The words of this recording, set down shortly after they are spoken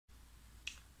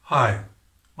Hi,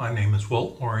 my name is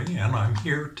Walt Morey, and I'm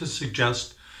here to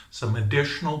suggest some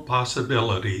additional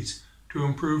possibilities to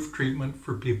improve treatment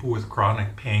for people with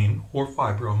chronic pain or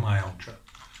fibromyalgia.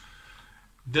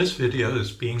 This video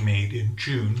is being made in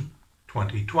June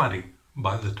 2020.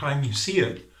 By the time you see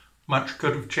it, much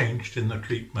could have changed in the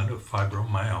treatment of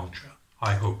fibromyalgia.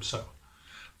 I hope so.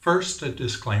 First, a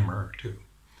disclaimer or two.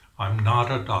 I'm not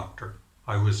a doctor.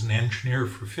 I was an engineer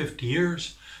for 50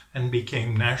 years and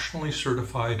became nationally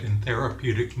certified in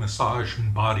therapeutic massage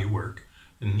and bodywork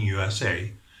in the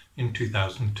USA in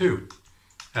 2002.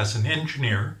 As an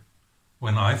engineer,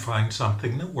 when I find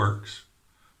something that works,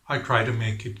 I try to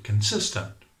make it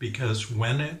consistent, because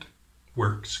when it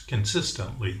works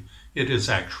consistently, it is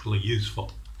actually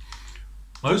useful.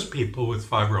 Most people with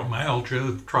fibromyalgia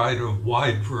have tried a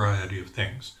wide variety of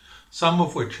things, some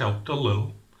of which helped a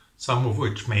little, some of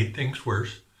which made things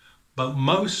worse, but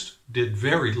most did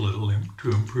very little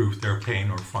to improve their pain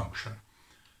or function.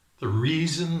 The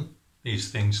reason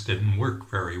these things didn't work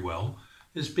very well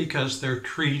is because they're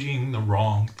treating the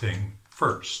wrong thing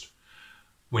first.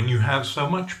 When you have so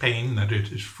much pain that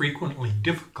it is frequently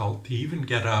difficult to even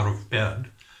get out of bed,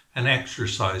 an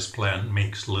exercise plan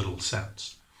makes little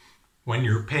sense. When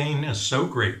your pain is so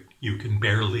great you can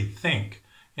barely think,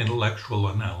 intellectual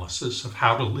analysis of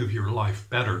how to live your life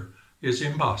better is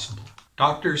impossible.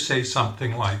 Doctors say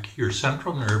something like your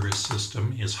central nervous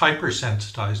system is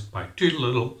hypersensitized by too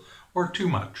little or too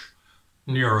much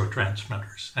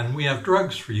neurotransmitters, and we have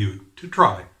drugs for you to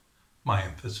try, my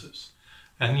emphasis.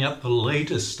 And yet the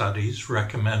latest studies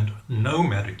recommend no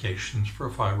medications for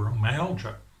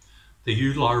fibromyalgia. The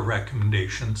EULAR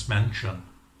recommendations mention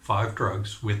 5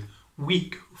 drugs with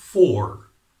weak 4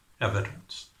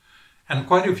 evidence, and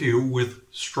quite a few with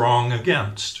strong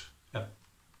against.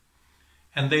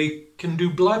 And they can do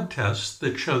blood tests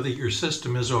that show that your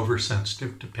system is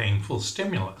oversensitive to painful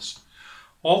stimulus.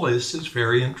 All this is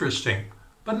very interesting,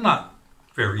 but not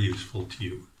very useful to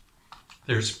you.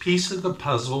 There's a piece of the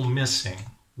puzzle missing.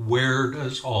 Where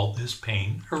does all this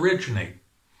pain originate?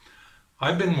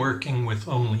 I've been working with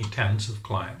only tens of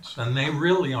clients, and they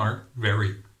really aren't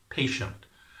very patient.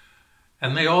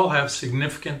 And they all have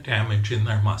significant damage in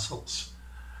their muscles.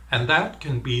 And that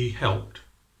can be helped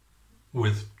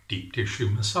with deep tissue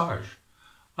massage.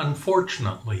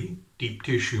 Unfortunately, deep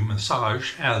tissue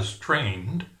massage, as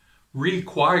trained,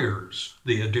 requires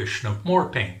the addition of more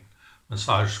pain.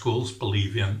 Massage schools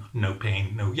believe in no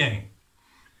pain, no gain.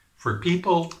 For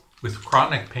people with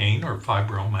chronic pain or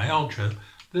fibromyalgia,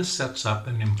 this sets up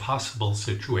an impossible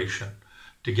situation.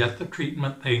 To get the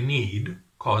treatment they need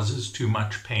causes too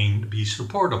much pain to be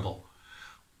supportable.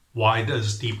 Why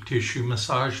does deep tissue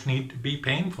massage need to be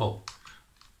painful?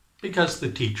 Because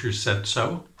the teachers said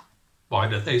so. Why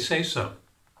do they say so?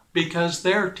 Because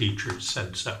their teachers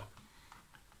said so.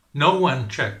 No one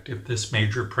checked if this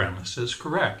major premise is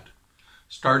correct.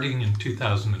 Starting in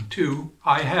 2002,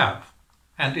 I have,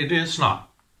 and it is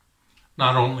not.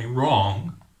 Not only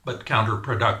wrong, but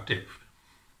counterproductive.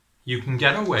 You can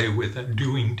get away with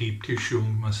doing deep tissue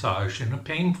massage in a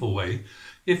painful way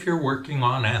if you're working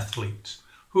on athletes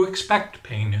who expect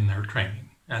pain in their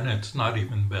training, and it's not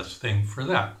even the best thing for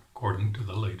that, according to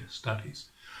the latest studies.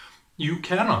 You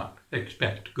cannot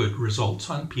expect good results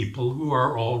on people who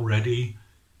are already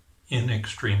in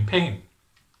extreme pain.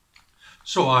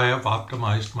 So I have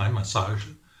optimized my massage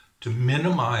to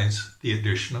minimize the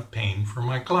addition of pain for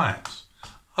my clients,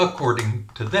 according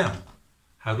to them.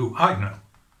 How do I know?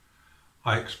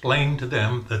 I explain to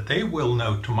them that they will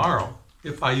know tomorrow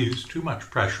if I use too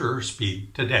much pressure or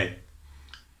speed today.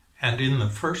 And in the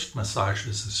first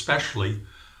massages especially,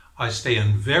 I stay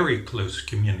in very close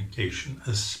communication,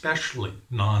 especially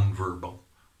nonverbal,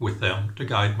 with them to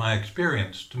guide my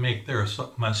experience to make their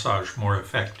massage more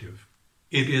effective.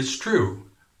 It is true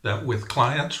that with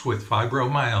clients with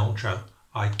fibromyalgia,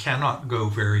 I cannot go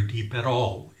very deep at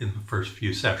all in the first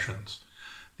few sessions.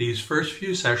 These first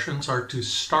few sessions are to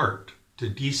start to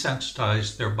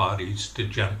desensitize their bodies to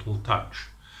gentle touch,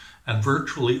 and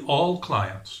virtually all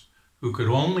clients who could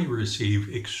only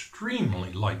receive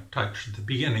extremely light touch at the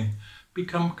beginning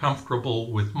become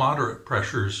comfortable with moderate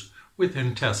pressures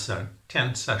within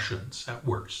 10 sessions at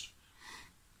worst.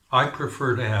 I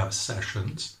prefer to have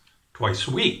sessions twice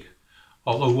a week,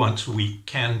 although once a week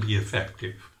can be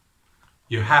effective.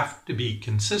 You have to be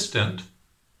consistent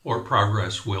or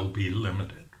progress will be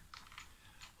limited.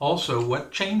 Also,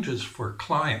 what changes for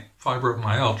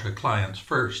fibromyalgia clients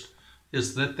first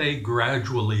is that they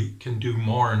gradually can do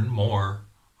more and more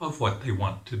of what they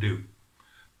want to do.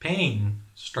 Pain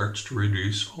starts to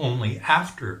reduce only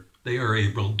after they are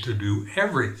able to do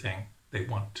everything they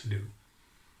want to do.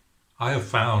 I have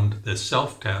found the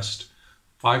self-test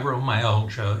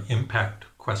Fibromyalgia Impact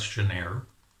Questionnaire,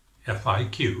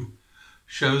 FIQ,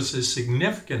 shows a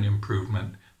significant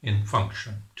improvement in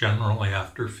function, generally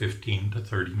after 15 to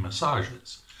 30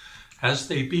 massages. As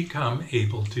they become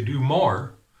able to do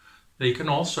more, they can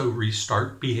also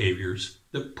restart behaviors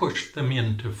that push them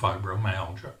into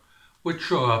fibromyalgia, which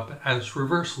show up as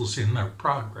reversals in their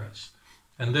progress,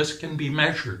 and this can be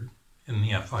measured in the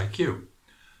FIQ.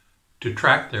 To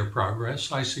track their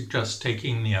progress, I suggest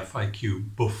taking the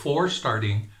FIQ before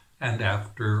starting and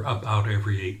after about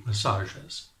every 8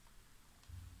 massages.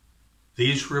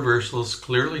 These reversals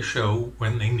clearly show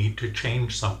when they need to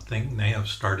change something they have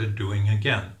started doing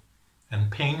again, and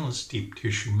painless deep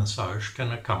tissue massage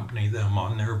can accompany them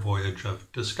on their voyage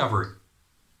of discovery.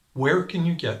 Where can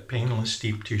you get painless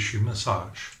deep tissue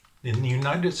massage? In the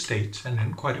United States and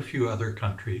in quite a few other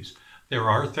countries, there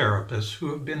are therapists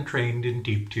who have been trained in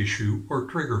deep tissue or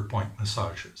trigger point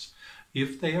massages.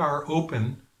 If they are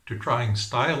open to trying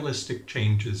stylistic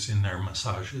changes in their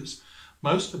massages,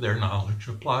 most of their knowledge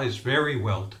applies very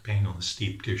well to painless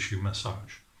deep tissue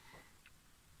massage.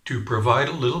 To provide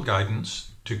a little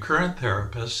guidance to current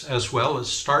therapists as well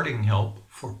as starting help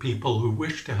for people who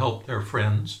wish to help their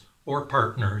friends or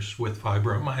partners with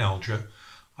fibromyalgia,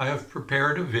 I have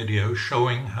prepared a video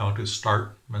showing how to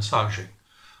start massaging.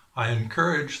 I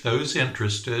encourage those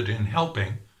interested in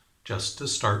helping just to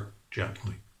start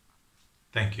gently.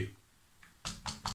 Thank you.